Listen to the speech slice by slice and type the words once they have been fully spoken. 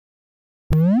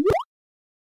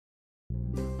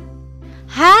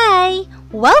Hi!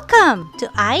 Welcome to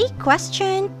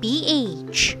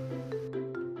iQuestionPH.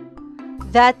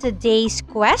 Today's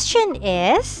question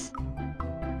is: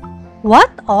 what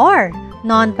are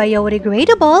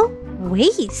non-biodegradable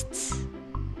wastes?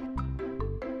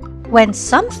 When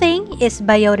something is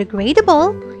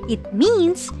biodegradable, it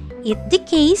means it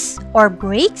decays or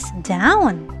breaks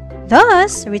down,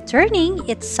 thus returning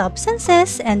its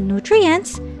substances and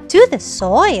nutrients to the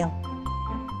soil.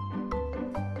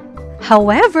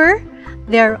 However,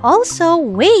 there are also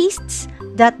wastes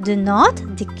that do not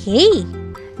decay.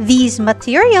 These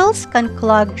materials can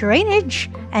clog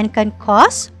drainage and can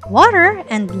cause water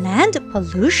and land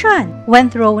pollution when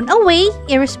thrown away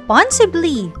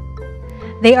irresponsibly.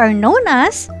 They are known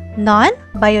as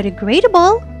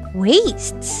non-biodegradable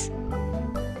wastes.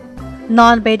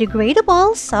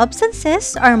 Non-biodegradable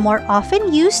substances are more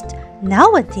often used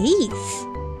nowadays.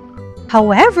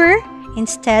 However,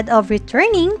 instead of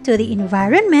returning to the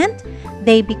environment,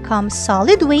 they become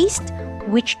solid waste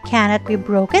which cannot be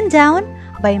broken down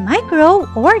by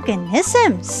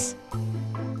microorganisms.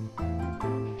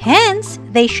 Hence,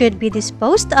 they should be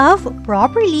disposed of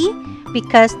properly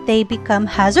because they become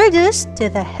hazardous to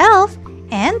the health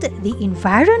and the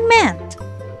environment.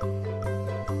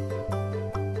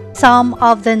 Some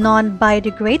of the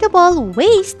non-biodegradable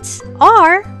wastes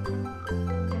are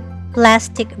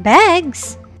plastic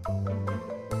bags,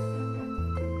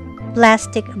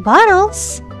 plastic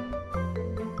bottles,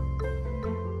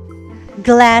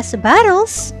 glass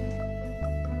bottles,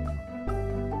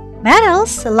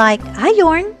 metals like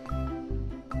iron,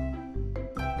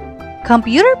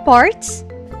 computer parts,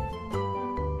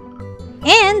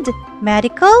 and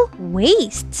medical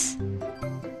wastes.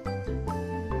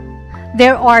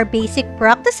 There are basic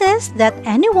practices that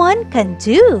anyone can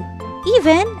do,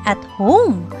 even at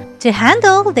home, to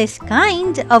handle this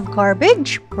kind of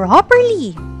garbage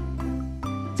properly.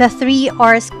 The 3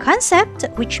 R's concept,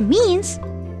 which means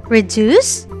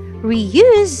reduce,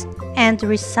 reuse, and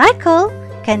recycle,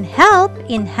 can help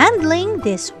in handling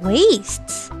these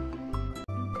wastes.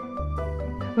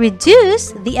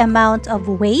 Reduce the amount of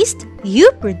waste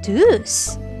you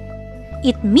produce.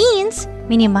 It means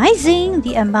minimizing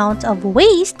the amount of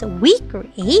waste we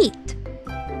create.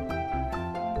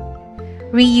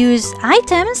 Reuse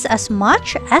items as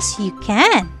much as you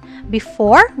can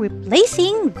before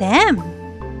replacing them.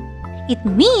 It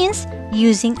means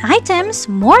using items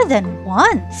more than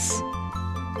once.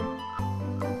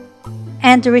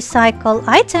 And recycle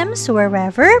items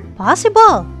wherever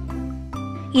possible.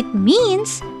 It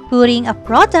means putting a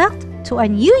product to a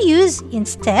new use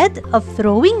instead of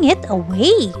throwing it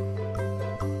away.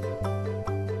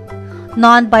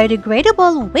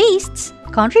 Non-biodegradable wastes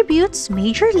contributes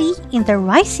majorly in the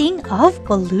rising of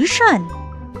pollution.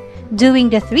 Doing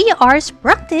the 3 R's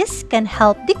practice can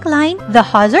help decline the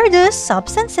hazardous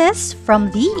substances from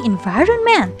the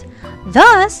environment,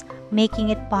 thus making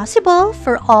it possible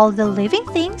for all the living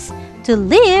things to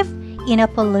live in a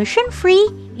pollution-free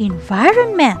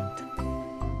environment.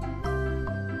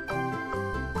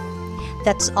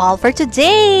 That's all for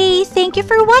today. Thank you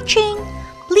for watching.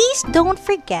 Please don't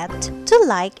forget to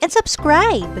like and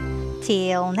subscribe.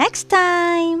 Till next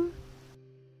time.